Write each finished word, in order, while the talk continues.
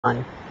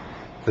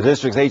The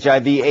district's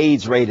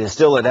HIV/AIDS rate is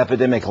still at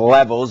epidemic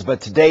levels, but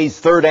today's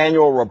third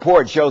annual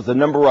report shows the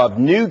number of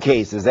new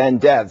cases and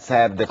deaths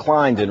have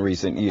declined in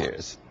recent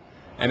years.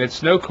 And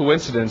it's no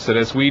coincidence that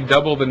as we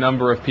double the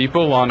number of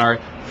people on our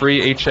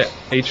free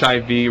HIV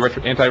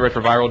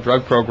antiretroviral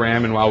drug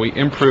program, and while we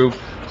improve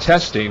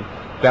testing,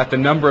 that the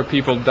number of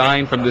people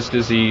dying from this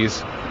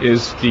disease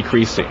is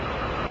decreasing.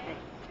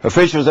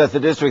 Officials at the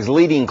district's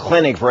leading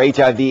clinic for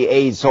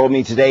HIV/AIDS told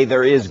me today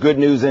there is good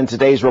news in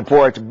today's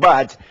report,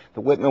 but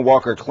the Whitman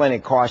Walker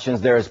Clinic cautions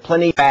there is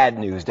plenty of bad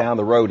news down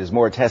the road as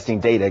more testing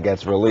data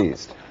gets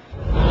released.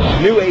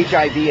 New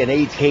HIV and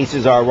AIDS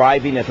cases are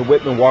arriving at the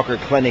Whitman Walker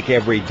Clinic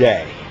every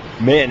day.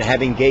 Men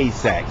having gay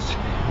sex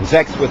and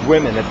sex with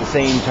women at the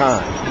same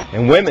time,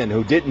 and women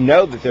who didn't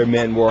know that their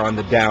men were on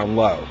the down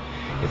low.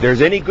 If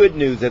there's any good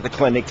news at the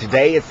clinic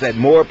today, it's that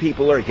more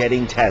people are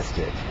getting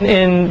tested.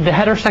 In the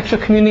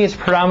heterosexual community, it's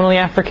predominantly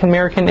African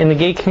American. In the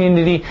gay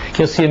community,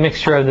 you'll see a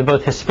mixture of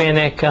both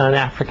Hispanic,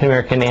 African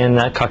American,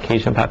 and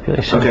Caucasian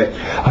population. Okay.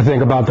 I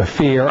think about the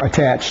fear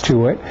attached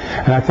to it,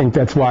 and I think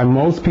that's why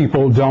most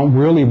people don't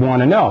really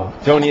want to know.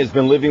 Tony has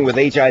been living with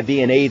HIV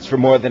and AIDS for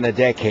more than a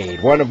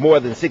decade. One of more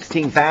than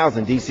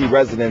 16,000 D.C.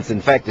 residents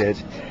infected.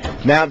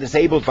 Now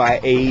disabled by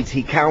AIDS,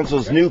 he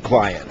counsels new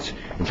clients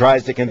and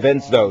tries to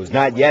convince those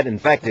not yet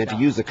infected to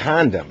use a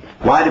condom.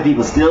 Why do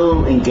people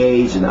still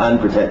engage in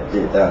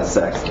unprotected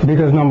sex?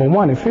 Because number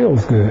one, it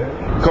feels good.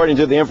 According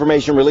to the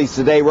information released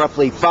today,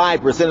 roughly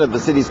 5% of the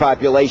city's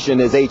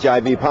population is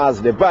HIV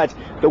positive, but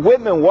the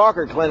Whitman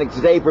Walker Clinic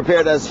today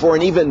prepared us for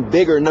an even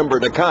bigger number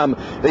to come.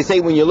 They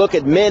say when you look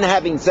at men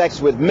having sex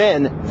with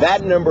men,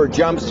 that number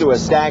jumps to a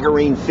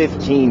staggering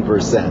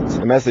 15%.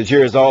 The message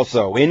here is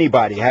also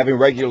anybody having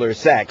regular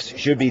sex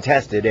should be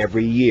tested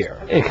every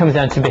year. It comes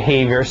down to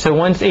behavior. So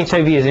once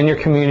HIV is in your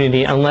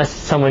community, unless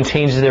someone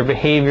changes their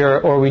behavior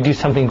or we do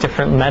something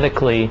different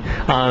medically,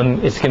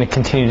 it's going to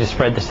continue to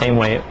spread the same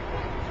way.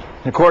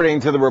 According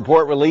to the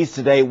report released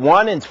today,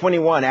 1 in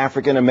 21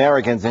 African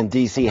Americans in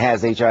D.C.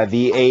 has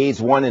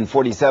HIV/AIDS, 1 in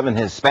 47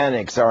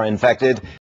 Hispanics are infected.